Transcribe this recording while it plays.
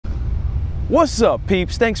What's up,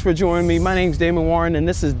 peeps? Thanks for joining me. My name's Damon Warren, and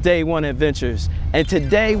this is Day One Adventures. And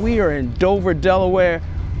today we are in Dover, Delaware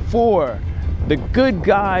for the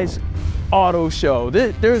Goodguys auto show.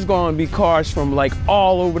 There's going to be cars from like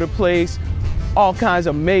all over the place, all kinds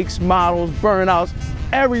of makes, models, burnouts,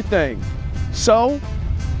 everything. So,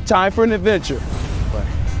 time for an adventure.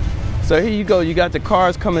 So here you go. You got the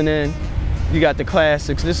cars coming in. You got the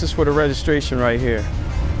classics. This is for the registration right here.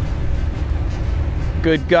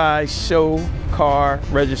 Goodguys show car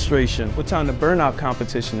registration. What time the burnout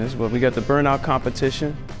competition is? Well, we got the burnout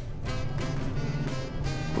competition,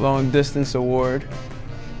 long distance award,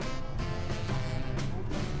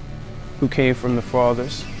 who came from the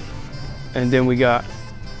farthest, and then we got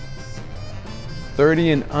 30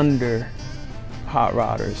 and under hot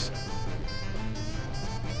rodders.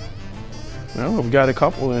 Well, we got a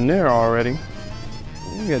couple in there already.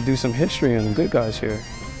 We gotta do some history on the Goodguys here.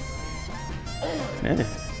 Man,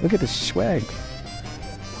 look at the swag.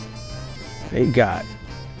 They got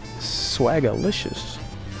swagalicious.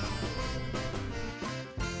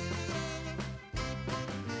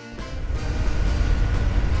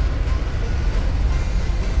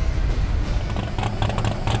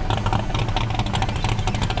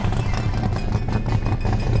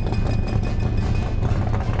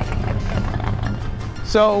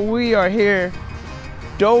 So we are here,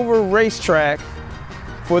 Dover Racetrack,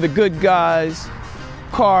 for the Goodguys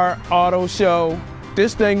car auto show.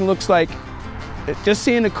 This thing looks like, just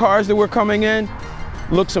seeing the cars that were coming in,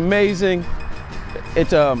 looks amazing.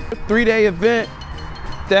 It's a 3-day event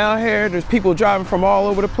down here. There's people driving from all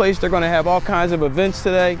over the place. They're gonna have all kinds of events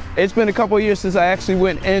today. It's been a couple of years since I actually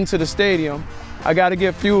went into the stadium. I gotta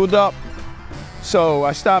get fueled up. So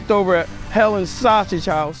I stopped over at Helen's Sausage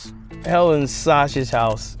House. Helen's Sausage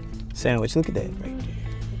House sandwich. Look at that right there.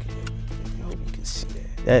 Look at that. I hope you can see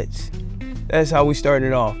that. That's how we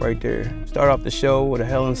started off right there. Start off the show with a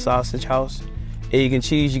Helen's Sausage House. Egg and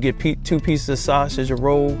cheese, you get 2 pieces of sausage, a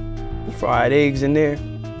roll, fried eggs in there.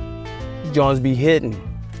 These joints be hitting.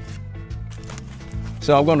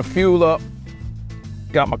 So I'm gonna fuel up.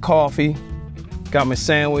 Got my coffee, got my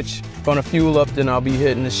sandwich. Gonna fuel up, then I'll be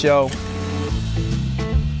hitting the show.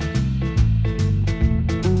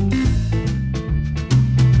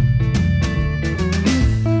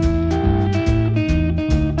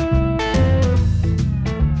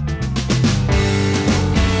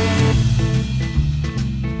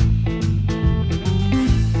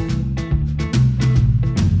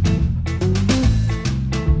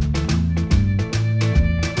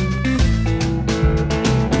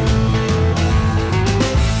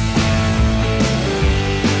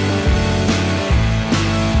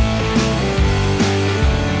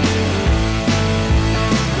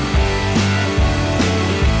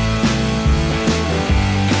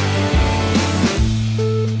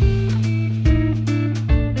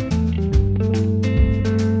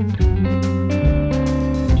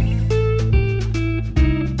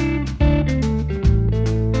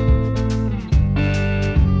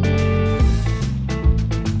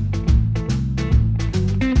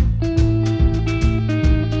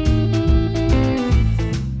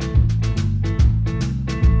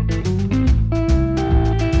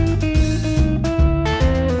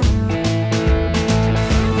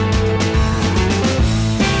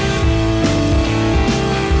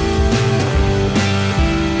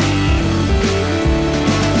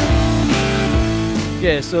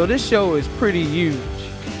 Yeah, so this show is pretty huge.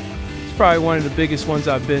 It's probably one of the biggest ones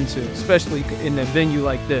I've been to, especially in a venue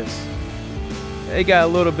like this. They got a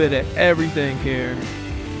little bit of everything here.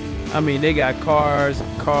 I mean, they got cars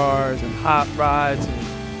and hot rods,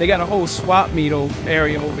 and they got a whole swap meet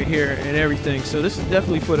area over here and everything. So this is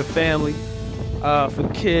definitely for the family, for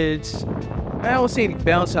the kids. I don't see any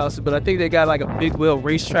bounce houses, but I think they got like a big wheel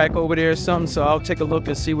racetrack over there or something. So I'll take a look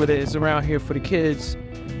and see what it is around here for the kids.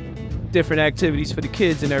 Different activities for the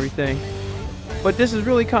kids and everything. But this is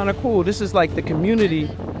really kind of cool. This is like the community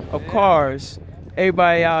of cars.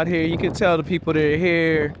 Everybody out here, you can tell the people that are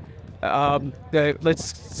here, let's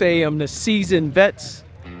say the seasoned vets.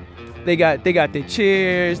 They got their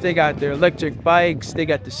chairs, they got their electric bikes, they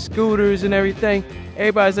got the scooters and everything.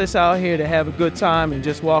 Everybody's just out here to have a good time and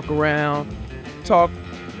just walk around, talk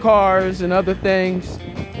cars and other things,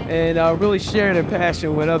 and really share their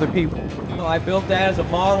passion with other people. So I built that as a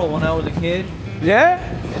model when I was a kid. Yeah?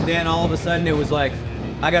 And then all of a sudden it was like,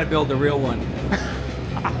 I gotta build the real one.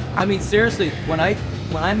 I mean, seriously, when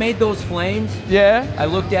I made those flames, yeah, I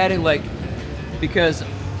looked at it like, because,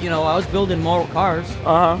 you know, I was building model cars.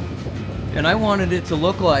 And I wanted it to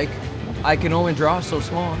look like I can only draw so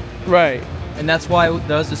small. Right. And that's why it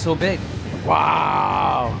does it so big.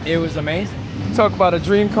 Wow. It was amazing. Talk about a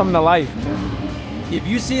dream come to life. If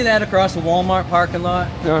you see that across a Walmart parking lot,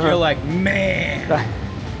 you're like, man,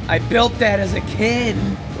 I built that as a kid.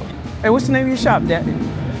 Hey, what's the name of your shop, Daddy?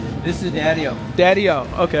 This is Daddy-O. Daddy-O,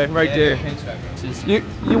 okay, right Daddy-O there.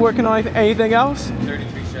 You working on anything else?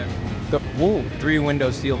 33 Chevy. Whoa.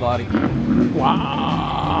 3-window steel body.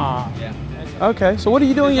 Wow. Yeah. Okay, so what do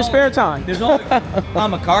you do in your spare time?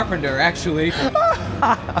 I'm a carpenter, actually.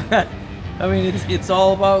 I mean, it's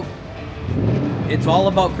all about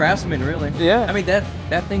craftsmen, really. Yeah. I mean,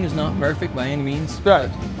 that thing is not perfect by any means.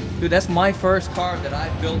 Right. Dude, that's my first car that I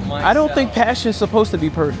built myself. I don't think passion is supposed to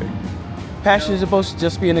be perfect. Passion is supposed to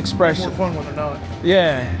just be an expression. More fun when they're not.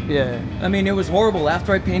 Yeah, yeah. I mean, it was horrible.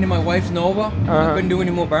 After I painted my wife's Nova, I couldn't do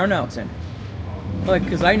any more burnouts in it. Like,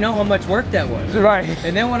 because I know how much work that was. Right.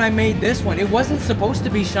 And then when I made this one, it wasn't supposed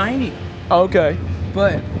to be shiny. Okay.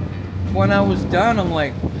 But when I was done, I'm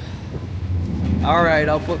like, all right,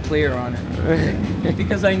 I'll put clear on it.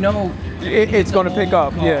 Because I know it's going to pick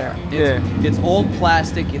up. Car. Yeah, It's old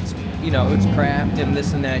plastic. It's, it's cracked and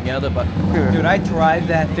this and that and the other. But, dude, I drive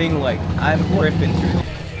that thing like I'm ripping through it.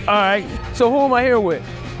 All right. So who am I here with?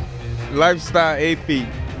 Lifestyle AP,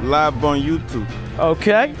 live on YouTube.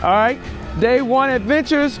 Okay. All right. Day one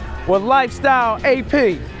adventures with Lifestyle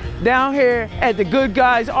AP down here at the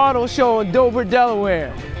Goodguys Auto Show in Dover,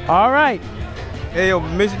 Delaware. All right. Hey, yo,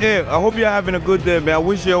 Miss Air, I hope you're having a good day, man. I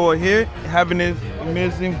wish you were here having this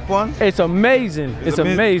amazing fun. It's amazing. It's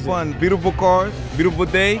amazing. Fun. Beautiful cars, beautiful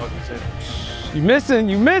day. You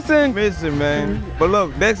missing, Missing, man. But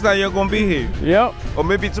look, next time you're gonna be here. Yep. Or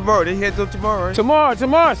maybe tomorrow. They here till tomorrow, right?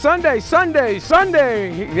 Tomorrow, Sunday.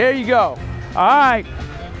 There you go. All right.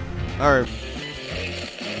 All right.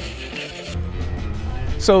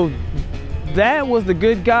 So that was the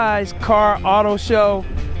Goodguys Car Auto Show.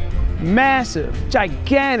 Massive,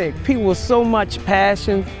 gigantic, people with so much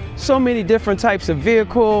passion, so many different types of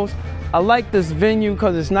vehicles. I like this venue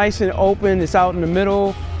because it's nice and open. It's out in the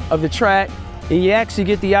middle of the track, and you actually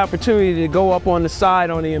get the opportunity to go up on the side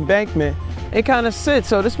on the embankment and kind of sit.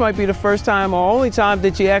 So this might be the first time or only time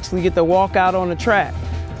that you actually get to walk out on the track.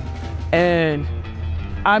 And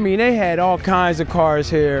I mean, they had all kinds of cars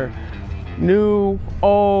here, new,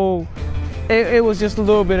 old. It was just a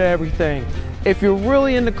little bit of everything. If you're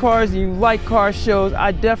really into cars and you like car shows,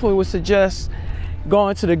 I definitely would suggest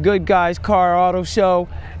going to the Goodguys Car Auto Show.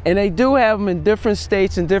 And they do have them in different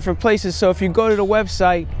states and different places. So if you go to the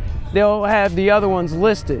website, they'll have the other ones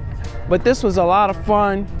listed. But this was a lot of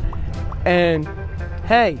fun. And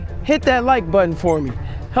hey, hit that like button for me.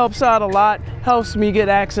 Helps out a lot, helps me get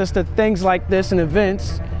access to things like this and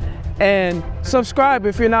events. And subscribe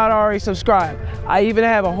if you're not already subscribed. I even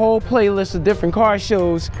have a whole playlist of different car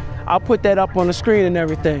shows. I'll put that up on the screen and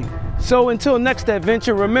everything. So until next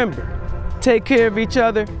adventure, remember, take care of each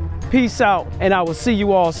other, peace out, and I will see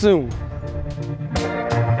you all soon.